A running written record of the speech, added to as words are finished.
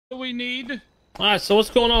we need. All right, so what's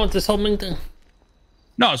going on with this whole Ming thing?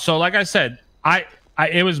 No, so like I said,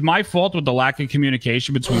 it was my fault with the lack of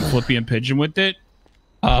communication between Flippy and Pigeon with it.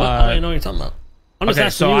 I don't know what you're talking about. I'm just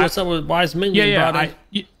asking you what's up with why is Ming being brought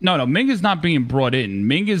in? No, Ming is not being brought in.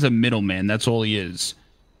 Ming is a middleman. That's all he is.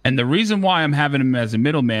 And the reason why I'm having him as a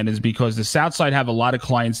middleman is because the Southside have a lot of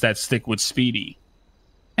clients that stick with Speedy.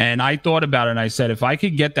 And I thought about it and I said, if I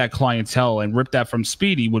could get that clientele and rip that from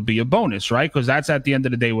Speedy would be a bonus, right? Because that's at the end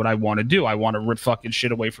of the day what I want to do. I want to rip fucking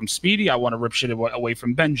shit away from Speedy. I want to rip shit away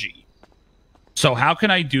from Benji. So how can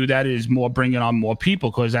I do that is more bringing on more people,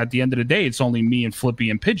 because at the end of the day, it's only me and Flippy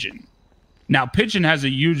and Pigeon. Now, Pigeon has a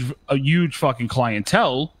huge fucking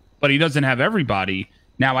clientele, but he doesn't have everybody.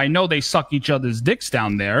 Now, I know they suck each other's dicks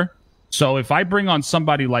down there. So if I bring on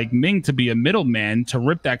somebody like Ming to be a middleman to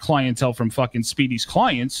rip that clientele from fucking Speedy's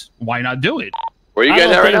clients, why not do it? Where are you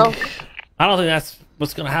getting at right now? I don't think that's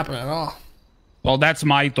what's going to happen at all. Well, that's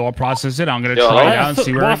my thought process. I'm going to try it out and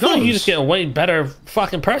see where it goes. I feel like you just get a way better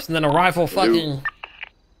fucking person than a rival fucking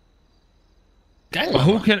gang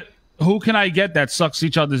member. Who can I get that sucks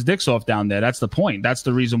each other's dicks off down there? That's the point. That's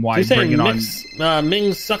the reason why I'm bringing on...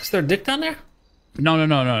 Ming sucks their dick down there? No.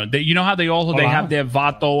 You know how they have their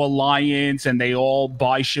Vato alliance and they all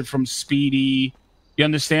buy shit from Speedy. You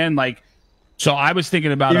understand? Like, so I was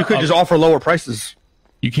thinking about... You could just offer lower prices.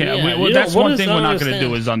 You can't. Yeah, that's one thing we're not going to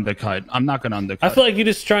do is undercut. I'm not going to undercut. I feel like you're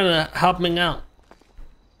just trying to help Ming out.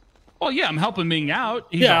 Well, yeah, I'm helping Ming out.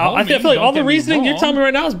 I feel like all the reasoning you're telling me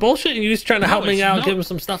right now is bullshit, and you're just trying to help Ming out and give him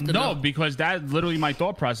some stuff to do. No, because that's literally my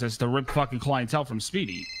thought process, to rip fucking clientele from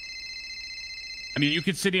Speedy. I mean, you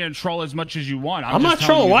could sit here and troll as much as you want. I'm not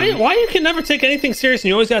trolling. Why you can never take anything serious, and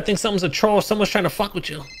you always got to think something's a troll, someone's trying to fuck with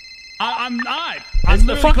you. I'm not. It's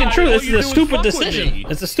the fucking truth. This is a stupid decision.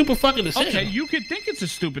 It's a stupid fucking decision. Okay, you could think it's a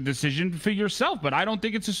stupid decision for yourself, but I don't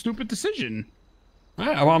think it's a stupid decision. All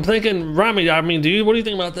right, well, I'm thinking, Rami, what do you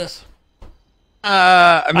think about this?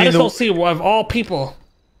 I just don't see why of all people.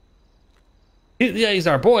 He's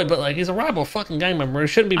our boy, but like he's a rival fucking gang member. We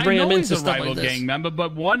shouldn't be bringing him into stuff like this. Gang member,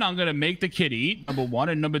 but one, I'm gonna make the kid eat. Number one,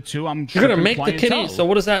 and number two, you're gonna make the kid eat. So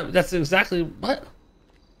what is that? That's exactly what.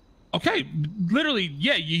 Okay, literally,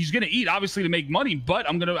 yeah, he's gonna eat obviously to make money, but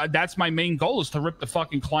that's my main goal, is to rip the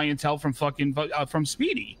fucking clientele from from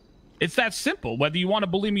Speedy. It's that simple, whether you want to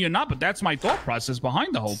believe me or not, but that's my thought process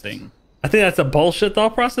behind the whole thing. I think that's a bullshit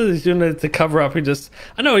thought process. He's doing it to cover up.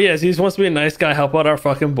 I know he is. He just wants to be a nice guy, help out our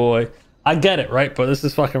fucking boy. I get it, right? But this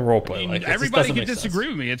is fucking roleplay. Like, everybody can disagree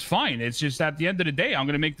with me. It's fine. It's just at the end of the day, I'm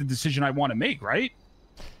gonna make the decision I want to make, right?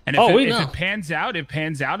 And if it pans out, it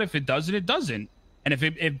pans out. If it doesn't, it doesn't. And if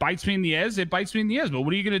it bites me in the ass, it bites me in the ass. But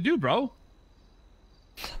what are you going to do, bro? All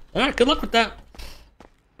right, good luck with that.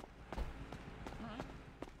 All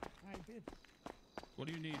right. What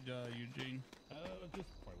do you need, Eugene? Just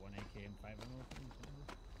for 1 AK and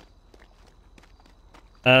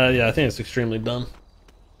 5 yeah, I think it's extremely dumb.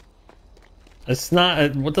 It's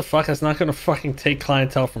not... what the fuck? It's not going to fucking take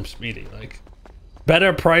clientele from Speedy. Like,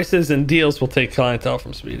 better prices and deals will take clientele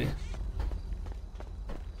from Speedy.